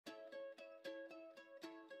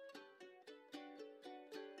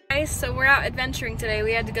guys, so we're out adventuring today.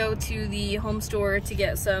 We had to go to the home store to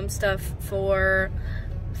get some stuff for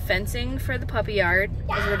fencing for the puppy yard,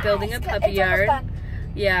 because we're building a puppy yard.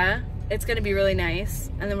 Yeah, it's gonna be really nice,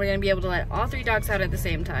 and then we're gonna be able to let all 3 dogs out at the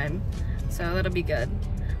same time, so that'll be good.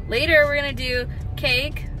 Later we're gonna do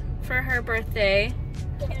cake for her birthday,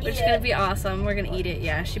 which is gonna be awesome. We're gonna eat it.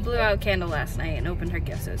 Yeah, she blew out a candle last night and opened her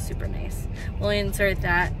gift, so it was super nice. We'll insert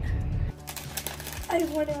that. I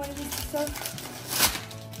wanted one of these stuff.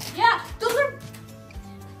 Yeah, those are...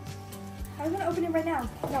 I was gonna open it right now.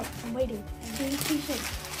 No, I'm waiting. I'm being patient.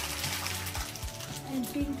 I'm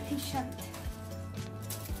being patient.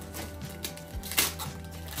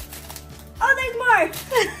 Oh, there's more!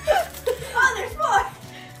 Oh, there's more!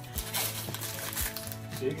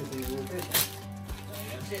 So you can see a little bit.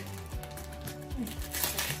 That's it.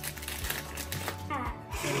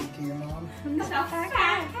 To your mom? No,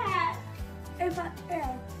 cat. What's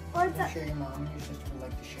I'm that? sure your mom and your sister would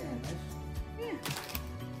like to share in this. Yeah.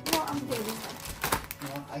 Well, I'm good.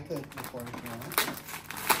 Well, I could record it if you want.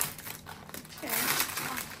 Okay.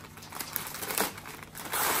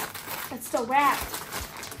 It's still wrapped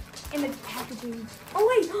in the packaging. Oh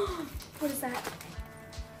wait, what is that?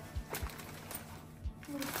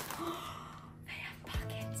 What is... They have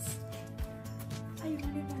pockets. I wanted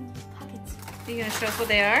one of those pockets. Are you gonna show us what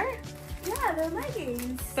they are? Yeah, they're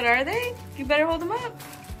leggings. But are they? You better hold them up.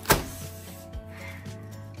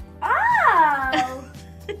 Oh!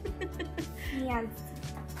 Yeah.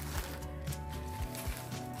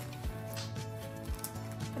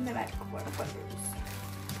 And then I quarter butters.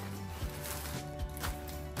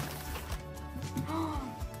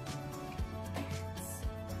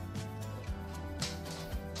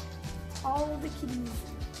 All the kitties.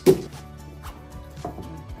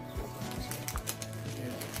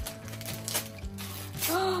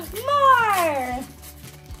 More!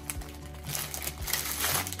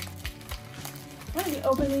 I'm gonna be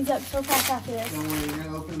opening these up so fast after this. Don't worry, you're going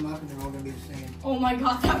to open them up and they're all going to be the same. Oh my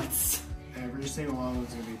god, that was... Every single one of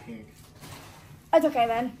them's going to be pink. That's okay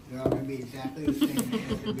then. They're all going to be exactly the same.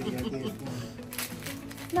 It's going to be exactly as one.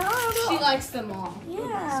 No. She likes them all.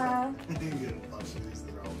 Yeah. You get a bunch of these,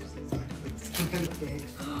 they're all just exactly the same.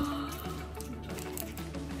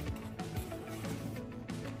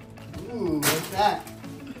 Ooh, what's that?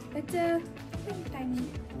 It's a pink tiny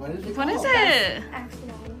What is it What called? is it?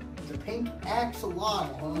 axolotl. It's a pink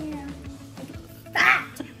axolotl, huh? Yeah.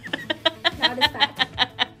 Fat! Not as fat.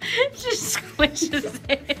 She squishes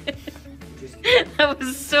it. That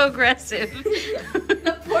was so aggressive.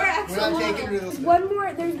 The poor We're not axolotl. taking real stuff. One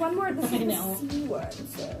more, there's one more. This is I know. the C one,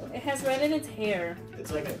 so. It has red in its hair.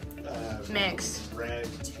 It's like a Mix. red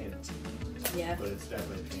tint, Yeah. but it's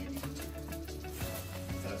definitely pink.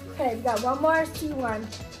 That's red. Okay, we got one more C1.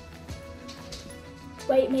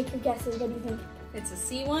 Wait, make your guesses. What do you think? It's a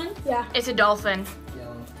C1? Yeah. It's a dolphin.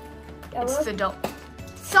 Yellow. It's Yellow? the dolphin.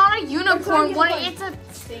 It's not a unicorn. What? unicorn.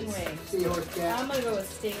 It's a stingray. Seahorse cat. I'm gonna go with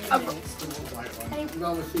stingray. It's the little white one. I'm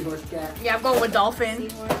going with seahorse cat. Yeah, I'm going with dolphin.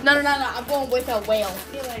 Seahorse. No. I'm going with a whale. Oh. I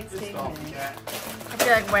feel like It's dolphin stingray. cat. I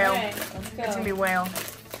feel like whale. Oh. Okay, let's go. It's gonna be whale.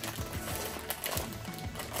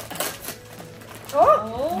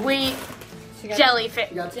 Oh! We She got jellyfish.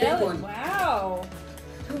 You got the jelly. pink one. Wow.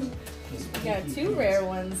 We got 2 rare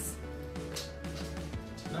ones.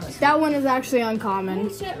 Nice. That one is actually uncommon.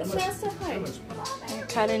 Shasta, hi.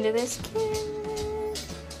 Cut into this kid.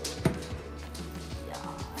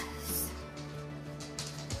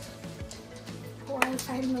 Oh, I'm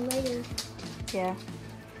finding the layer. Yeah.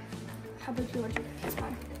 How big do you want it? That's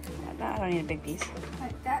fine. I don't need a big piece.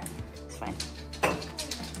 Like that. It's fine.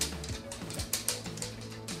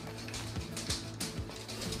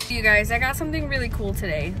 You guys, I got something really cool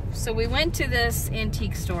today. So we went to this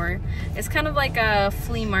antique store. It's kind of like a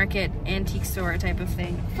flea market antique store type of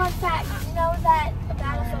thing. Fun fact, you know that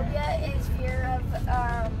batophobia is fear of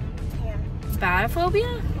tan.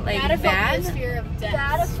 Batophobia? Like bad? fear of death.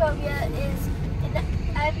 Batophobia is an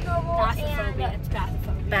abnormal Bathophobia. and... It's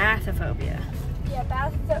bathophobia. Bathophobia. Yeah,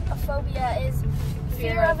 bathophobia is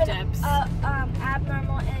fear of an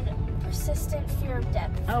abnormal and persistent fear of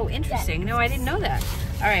death. Oh, interesting. No, I didn't know that.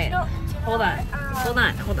 All right, No, hold on.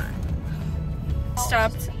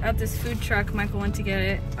 Stopped at this food truck. Michael went to get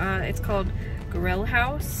it. It's called Grill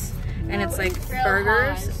House, and it's like Grill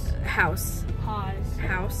burgers. House.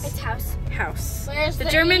 It's house. House. Where's The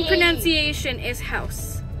the German E? pronunciation is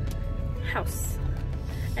house. House.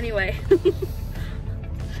 Anyway.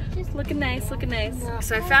 Looking nice, looking nice.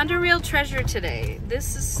 So I found a real treasure today.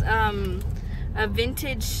 This is a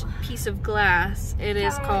vintage piece of glass. It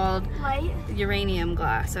is called Light. uranium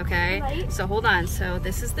glass, okay? Right. So hold on. So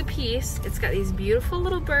this is the piece. It's got these beautiful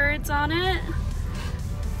little birds on it.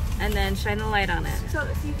 and then shine a light on it. So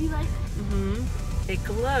it's UV light? It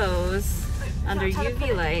glows under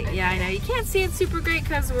UV light. Yeah, I know. You can't see it super great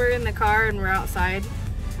because we're in the car and we're outside.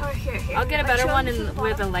 Oh, here. I'll get a better one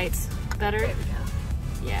where the light's better. There we go.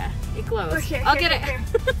 Yeah, it glows. I'll get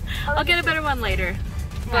a better one later.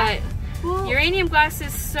 Yeah. But uranium glass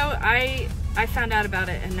is so, I found out about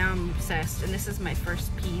it and now I'm obsessed, and this is my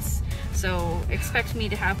first piece. So expect me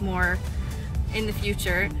to have more in the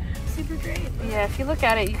future. Super great. Yeah, if you look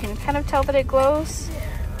at it, you can kind of tell that it glows,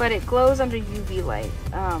 but it glows under UV light.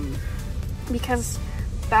 Because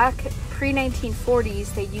back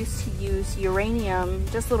pre-1940s, they used to use uranium,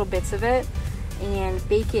 just little bits of it, and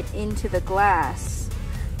bake it into the glass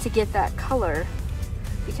to get that color,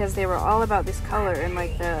 because they were all about this color in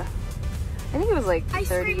like the, I think it was like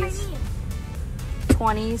 30s,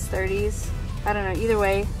 20s, 30s. I don't know. Either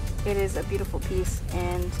way, it is a beautiful piece,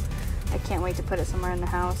 and I can't wait to put it somewhere in the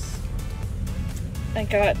house. I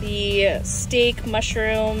got the steak,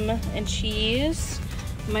 mushroom, and cheese.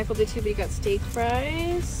 Michael did too, but he got steak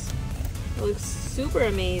fries. It looks super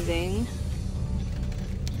amazing.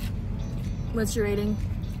 What's your rating?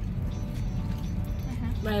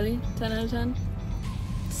 Rileigh, 10 out of 10?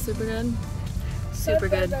 Super good? Super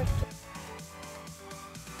good.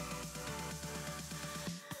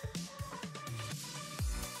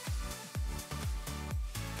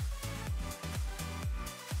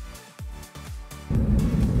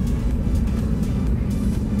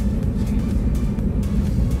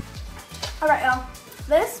 Alright, y'all.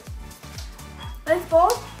 This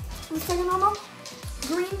bowl, let's take a normal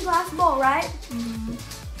green glass bowl, right?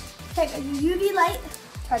 Take a UV light.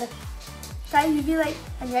 Try UV light.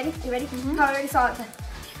 Are you ready? You ready? Oh, I already saw it.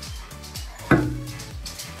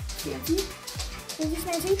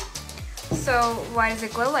 Fancy? So why does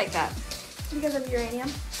it glow like that? Because of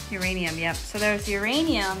uranium. Uranium, yep. So there's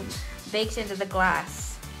uranium baked into the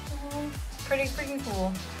glass. Pretty freaking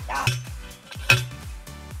cool. Yeah.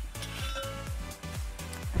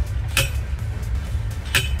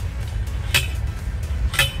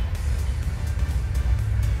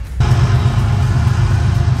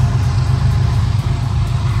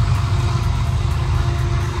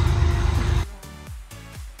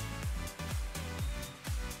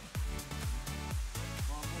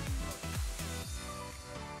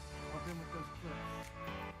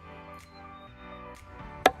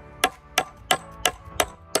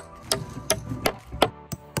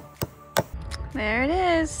 There it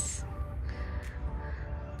is.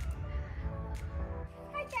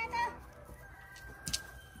 Hi, Tata.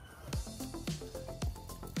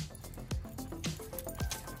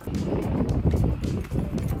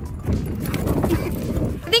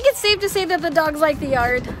 I think it's safe to say that the dogs like the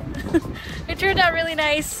yard. It turned out really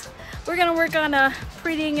nice. We're gonna work on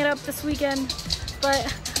prettying it up this weekend,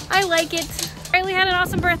 but I like it. Rileigh had an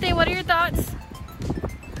awesome birthday. What are your thoughts?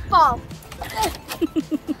 Fall.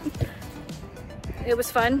 It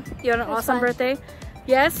was fun. You had an awesome fun. birthday.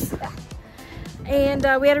 Yes? Yeah. And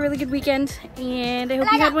we had a really good weekend, and I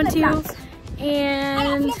hope you had one too.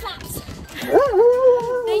 And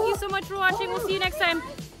thank you so much for watching. We'll see you next time.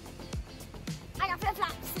 I got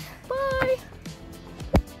flip-flops. Bye.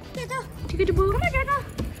 Tata. Chickadee boo. Come on,